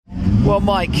Well,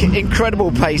 Mike,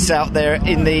 incredible pace out there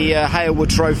in the Hailwood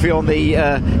Trophy on the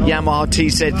Yamaha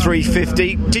TZ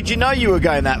 350. Did you know you were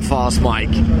going that fast, Mike?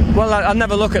 Well, I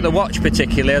never look at the watch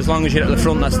particularly. As long as you're at the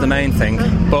front, that's the main thing.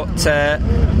 But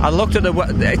I looked at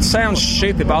it sounds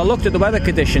stupid, but I looked at the weather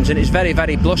conditions, and it's very,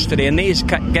 very blustery, and these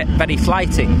get very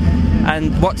flighty.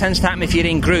 And what tends to happen if you're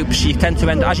in groups, you tend to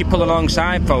end, as you pull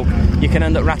alongside folk, you can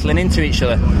end up rattling into each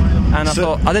other. And I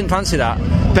thought, I didn't fancy that.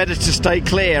 Better to stay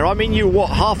clear. I mean, you're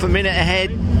half a minute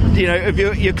ahead, of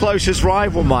your closest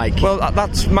rival, Mike? Well,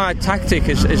 that's my tactic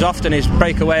is often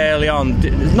break away early on.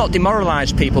 Not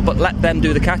demoralise people, but let them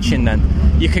do the catching then.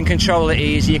 You can control it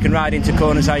easy, you can ride into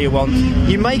corners how you want.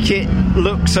 You make it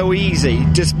look so easy,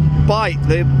 despite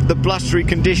the blustery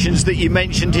conditions that you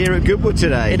mentioned here at Goodwood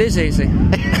today. It is easy.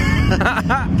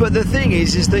 But the thing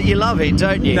is that you love it,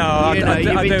 don't you? No, you've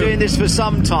been doing this for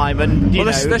some time, and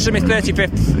this is my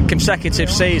 35th consecutive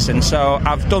season, so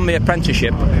I've done my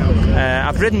apprenticeship.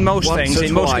 I've ridden most things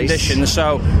in most conditions,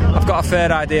 so I've got a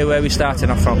fair idea where we're starting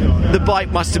off from. The bike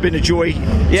must have been a joy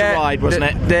to ride, wasn't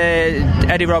it?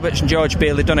 Eddie Roberts and George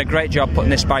Beale have done a great job putting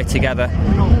this bike together.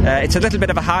 It's a little bit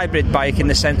of a hybrid bike in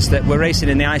the sense that we're racing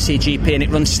in the ICGP and it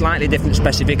runs slightly different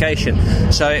specification.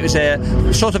 So it was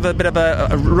a sort of a bit of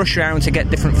a rush around to get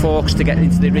different forks, to get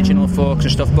into the original forks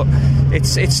and stuff, but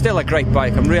it's still a great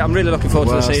bike. I'm really looking forward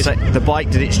to the season. The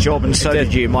bike did its job, and so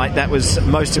did you, Mike. That was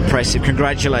most impressive.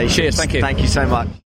 Congratulations. Cheers, thank you. Thank you so much.